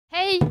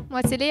Hey, moi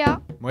c'est Léa.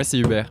 Moi c'est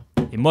Hubert.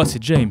 Et moi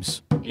c'est James.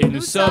 Et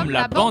nous sommes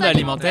la Bande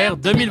Alimentaire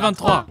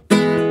 2023.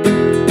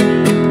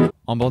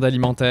 En Bande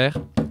Alimentaire,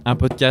 un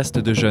podcast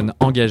de jeunes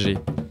engagés,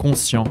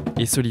 conscients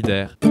et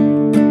solidaires.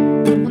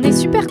 On est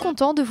super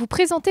content de vous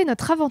présenter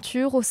notre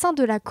aventure au sein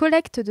de la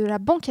collecte de la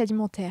Banque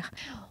Alimentaire.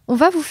 On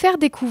va vous faire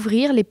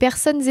découvrir les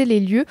personnes et les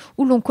lieux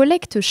où l'on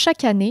collecte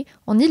chaque année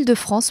en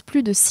Île-de-France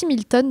plus de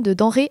 6000 tonnes de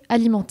denrées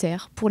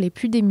alimentaires pour les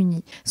plus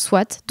démunis,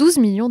 soit 12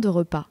 millions de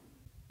repas.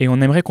 Et on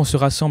aimerait qu'on se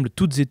rassemble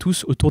toutes et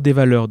tous autour des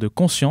valeurs de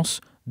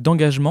conscience,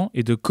 d'engagement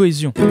et de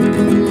cohésion.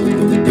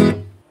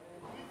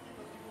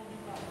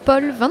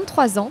 Paul,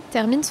 23 ans,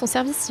 termine son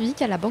service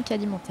civique à la Banque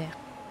Alimentaire.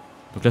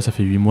 Donc là ça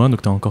fait 8 mois,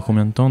 donc t'as encore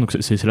combien de temps? Donc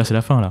c'est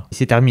la fin là.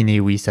 C'est terminé,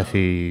 oui,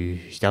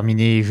 j'ai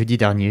terminé jeudi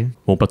dernier.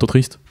 Bon, pas trop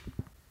triste?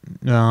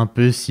 Un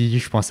peu, si,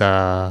 je pense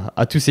à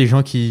tous ces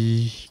gens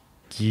qui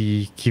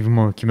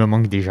me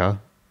manquent déjà.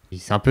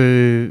 C'est un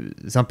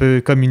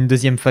peu comme une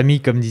deuxième famille,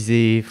 comme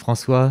disait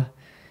François.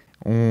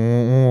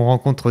 On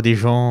rencontre des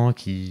gens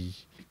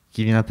qui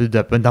viennent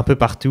d'un peu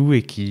partout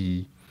et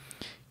qui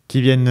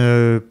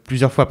viennent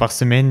plusieurs fois par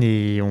semaine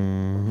et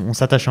on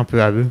s'attache un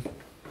peu à eux.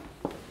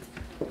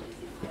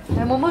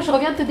 Momo, je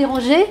reviens de te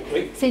déranger.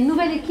 Oui. C'est une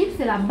nouvelle équipe,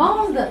 c'est la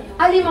Bande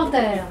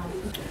Alimentaire.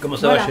 Comment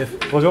ça va, chef?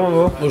 Bonjour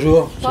Momo.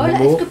 Bonjour. Paul,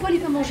 est-ce que Paul il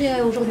peut manger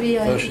aujourd'hui?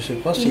 Je sais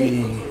pas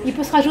si... Il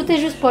peut se rajouter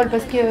juste Paul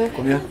parce que...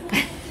 Combien?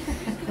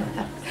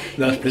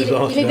 Non, je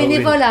plaisante. Il est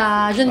bénévole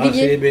à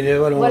Gennevilliers. Ah, c'est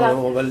bénévole, voilà.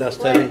 on va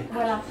l'installer. Ouais,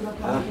 voilà, on va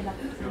pouvoir manger là.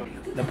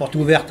 La porte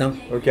ouverte, hein.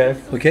 Ok.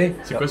 Ok.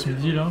 C'est quoi ce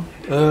midi là?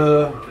 Il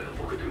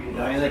n'y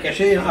a rien à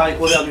cacher, hein.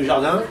 Haricots verts du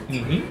jardin,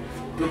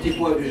 petits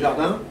pois du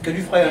jardin, que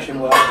du frais hein, chez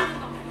moi.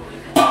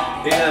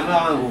 Et un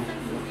maringou.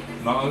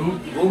 Maringou?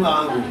 Beau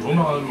maringou. Bon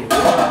maringou. Beau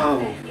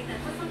maringou.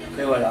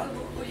 Et voilà.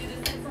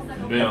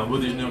 Mais un beau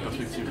déjeuner en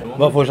perspective.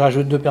 Bon, faut que je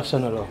rajoute 2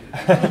 personnes alors.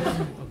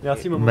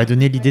 Merci On Momo. m'a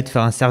donné l'idée de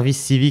faire un service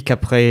civique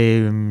après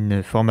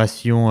une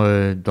formation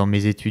dans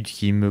mes études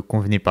qui ne me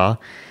convenait pas.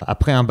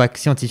 Après un bac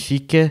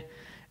scientifique,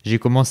 j'ai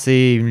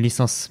commencé une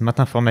licence maths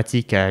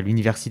informatique à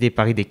l'université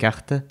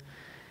Paris-Descartes.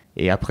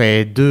 Et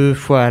après 2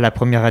 fois la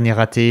première année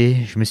ratée,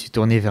 je me suis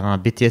tourné vers un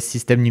BTS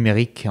système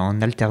numérique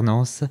en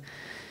alternance,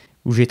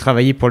 où j'ai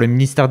travaillé pour le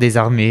ministère des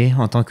Armées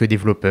en tant que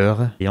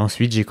développeur. Et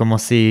ensuite, j'ai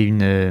commencé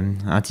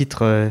un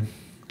titre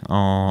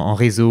en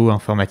réseau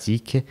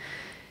informatique.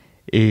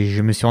 Et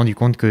je me suis rendu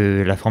compte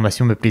que la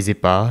formation ne me plaisait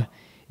pas.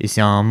 Et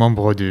c'est un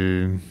membre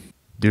de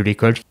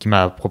l'école qui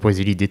m'a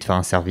proposé l'idée de faire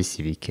un service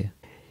civique.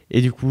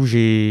 Et du coup,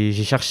 j'ai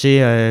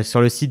cherché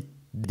sur le site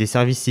des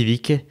services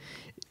civiques.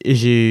 Et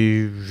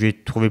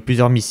j'ai trouvé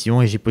plusieurs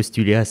missions et j'ai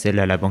postulé à celle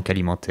à la Banque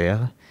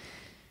Alimentaire.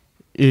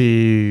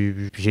 Et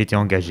j'ai été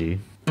engagé.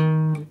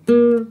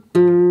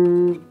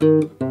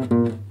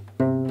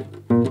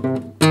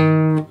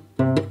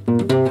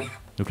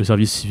 Donc le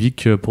service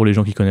civique, pour les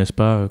gens qui connaissent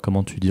pas,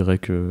 comment tu dirais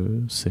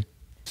que c'est?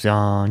 C'est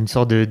une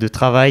sorte de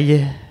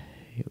travail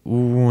où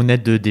on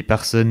aide des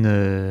personnes dans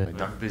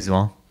le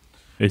besoin.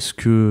 Est-ce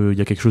qu'il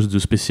y a quelque chose de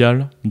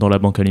spécial dans la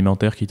Banque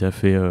Alimentaire qui t'a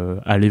fait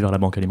aller vers la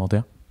Banque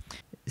Alimentaire?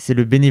 C'est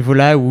le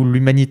bénévolat ou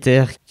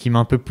l'humanitaire qui m'a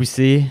un peu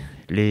poussé,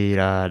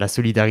 la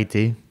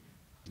solidarité.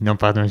 Non,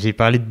 pardon, j'ai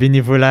parlé de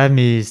bénévolat,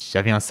 mais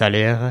j'avais un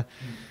salaire.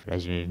 Là,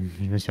 je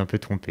me suis un peu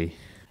trompé.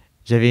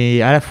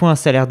 J'avais à la fois un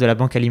salaire de la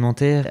Banque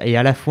Alimentaire et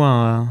à la fois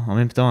en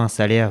même temps un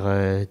salaire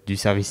du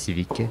service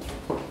civique.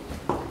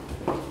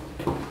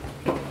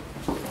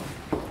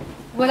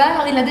 Voilà,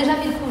 alors il a déjà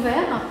mis le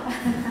couvert.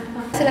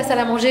 C'est la salle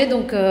à manger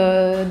donc,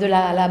 de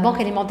la Banque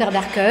Alimentaire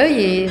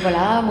d'Arcueil. Et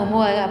voilà,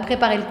 Momo a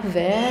préparé le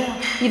couvert.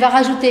 Il va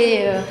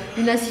rajouter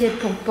une assiette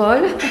pour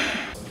Paul.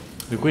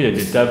 Du coup, il y a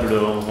des tables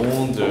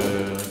rondes,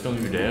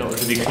 rectangulaires.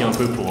 Je décris un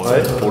peu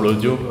pour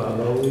l'audio,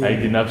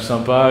 avec des nappes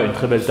sympas, une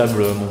très belle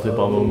table montée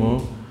par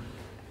Momo.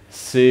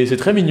 C'est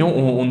très mignon.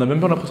 On n'a même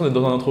pas l'impression d'être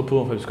dans un entrepôt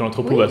en fait, parce que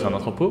l'entrepôt, Oui. c'est un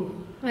entrepôt.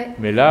 Ouais.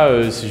 Mais là,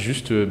 c'est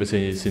juste,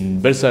 c'est une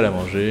belle salle à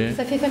manger.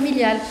 Ça fait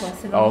familial quoi.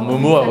 C'est Alors vraiment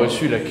Momo a familial.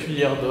 reçu la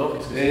cuillère d'or.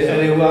 Et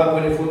allez voir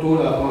après les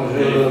photos là, quand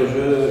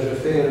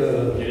je fais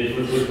Il y a des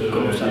photos de...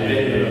 Comment ça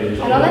s'appelle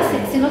Alors là,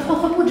 c'est notre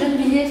entrepôt de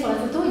Gennevilliers sur la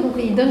photo, et donc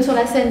il donne sur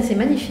la Seine, c'est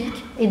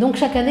magnifique. Et donc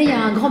chaque année, il y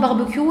a un grand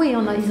barbecue et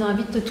ils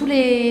invitent tous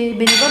les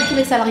bénévoles, tous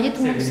les salariés,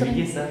 tout le monde se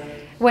réunit. Ça.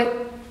 Ouais,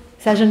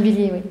 c'est à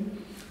Gennevilliers, oui.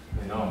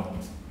 Énorme.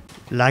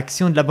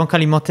 L'action de la Banque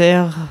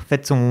Alimentaire, en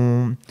fait,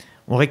 on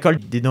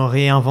récolte des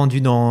denrées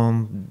invendues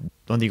dans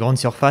des grandes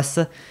surfaces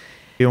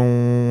et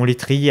on les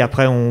trie. Et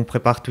après, on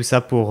prépare tout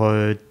ça pour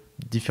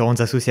différentes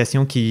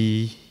associations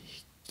qui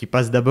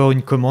passent d'abord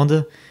une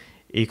commande.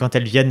 Et quand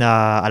elles viennent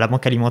à la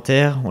Banque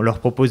Alimentaire, on leur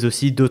propose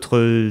aussi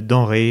d'autres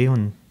denrées.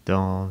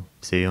 On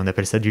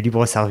appelle ça du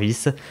libre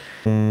service.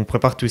 On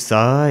prépare tout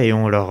ça et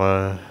on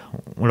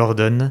leur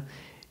donne.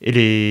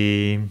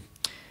 Et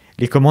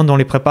les commandes, on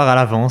les prépare à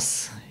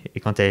l'avance. Et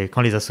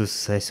quand les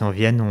associations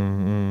viennent,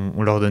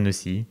 on leur donne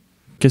aussi.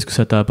 Qu'est-ce que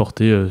ça t'a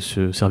apporté,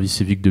 ce service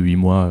civique de 8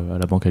 mois à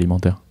la Banque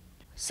Alimentaire?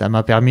 Ça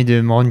m'a permis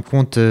de me rendre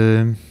compte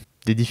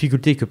des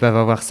difficultés que peuvent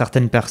avoir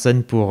certaines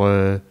personnes pour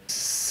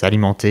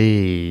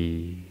s'alimenter.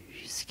 Et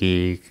ce qui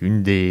est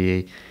une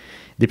des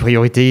des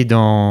priorités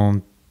dans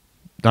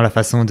la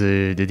façon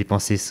de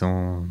dépenser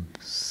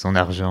son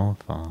argent.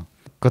 Enfin,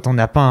 quand on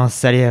n'a pas un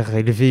salaire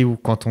élevé ou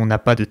quand on n'a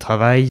pas de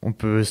travail, on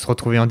peut se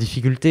retrouver en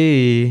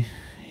difficulté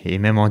et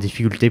même en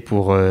difficulté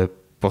pour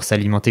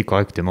s'alimenter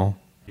correctement.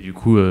 Et du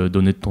coup,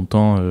 donner de ton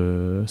temps,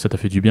 ça t'a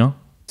fait du bien?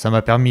 Ça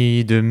m'a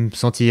permis de me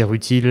sentir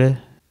utile.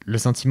 Le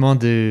sentiment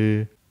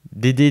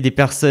d'aider des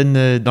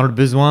personnes dans le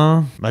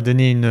besoin m'a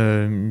donné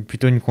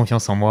plutôt une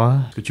confiance en moi.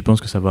 Est-ce que tu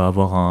penses que ça va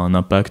avoir un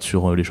impact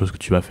sur les choses que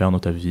tu vas faire dans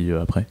ta vie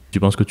après? Tu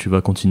penses que tu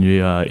vas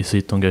continuer à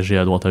essayer de t'engager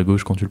à droite à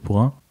gauche quand tu le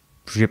pourras?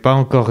 Je n'ai pas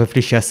encore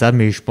réfléchi à ça,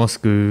 mais je pense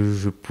que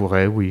je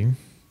pourrais, oui.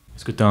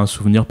 Est-ce que tu as un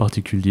souvenir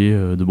particulier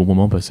de bons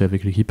moments passés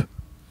avec l'équipe?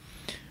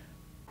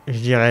 Je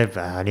dirais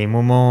les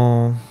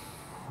moments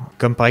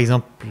comme par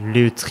exemple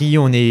le tri,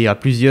 on est à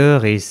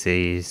plusieurs et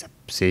c'est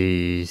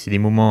des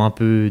moments un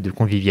peu de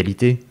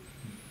convivialité.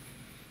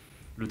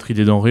 Le tri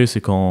des denrées,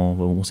 c'est quand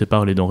on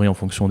sépare les denrées en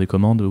fonction des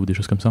commandes ou des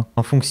choses comme ça?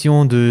 En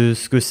fonction de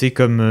ce que c'est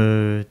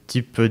comme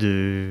type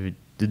de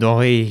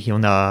denrées,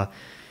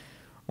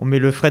 on met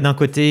le frais d'un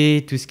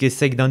côté, tout ce qui est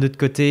sec d'un autre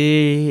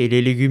côté, et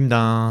les légumes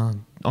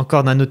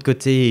encore d'un autre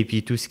côté, et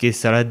puis tout ce qui est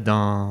salade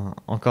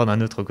encore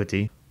d'un autre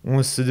côté.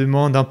 On se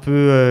demande un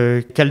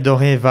peu quelle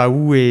denrée va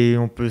où et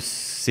on peut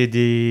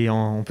s'entraider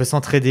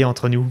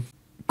entre nous.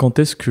 Quand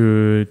est-ce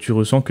que tu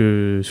ressens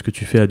que ce que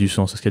tu fais a du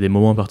sens? Est-ce qu'il y a des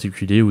moments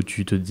particuliers où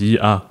tu te dis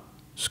 « Ah,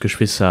 ce que je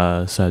fais,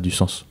 ça a du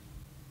sens ».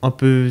 Un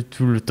peu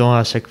tout le temps,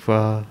 à chaque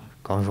fois,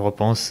 quand je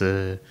repense.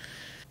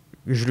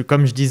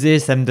 Comme je disais,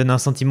 ça me donne un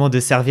sentiment de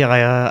servir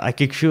à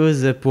quelque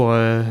chose pour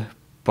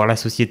la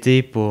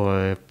société, pour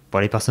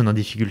les personnes en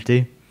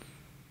difficulté.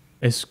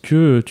 Est-ce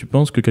que tu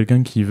penses que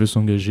quelqu'un qui veut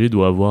s'engager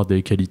doit avoir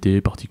des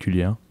qualités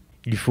particulières?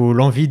 Il faut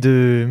l'envie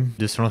de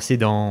se lancer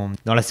dans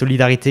la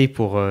solidarité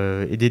pour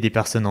aider des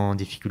personnes en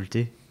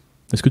difficulté.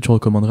 Est-ce que tu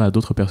recommanderais à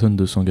d'autres personnes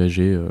de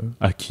s'engager?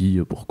 À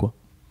qui? Pourquoi?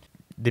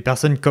 Des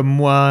personnes comme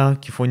moi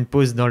qui font une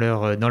pause dans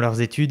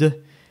leurs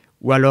études,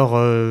 ou alors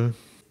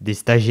des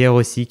stagiaires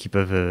aussi qui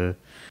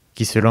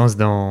se lancent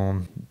dans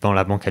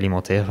la banque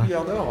alimentaire.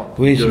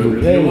 Oui, s'il vous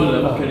plaît. Le bureau de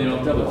la Banque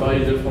Alimentaire de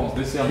Paris-Île-de-France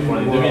décerne pour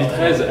l'année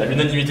 2013 à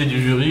l'unanimité du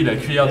jury la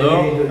cuillère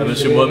d'or à M.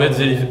 Mohamed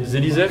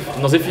Zelizef.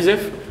 Non,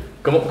 Zefizef.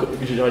 Comment?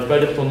 J'arrive pas à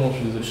lire ton nom, je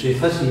suis désolé. C'est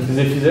facile.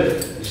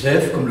 Zefizef.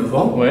 Zef comme le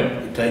vent. Ouais.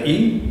 T'as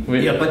I, Oui.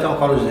 et après t'as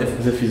encore le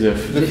Zef.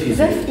 Zefizef. Zef.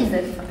 Zef,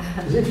 Izef.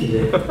 Zef.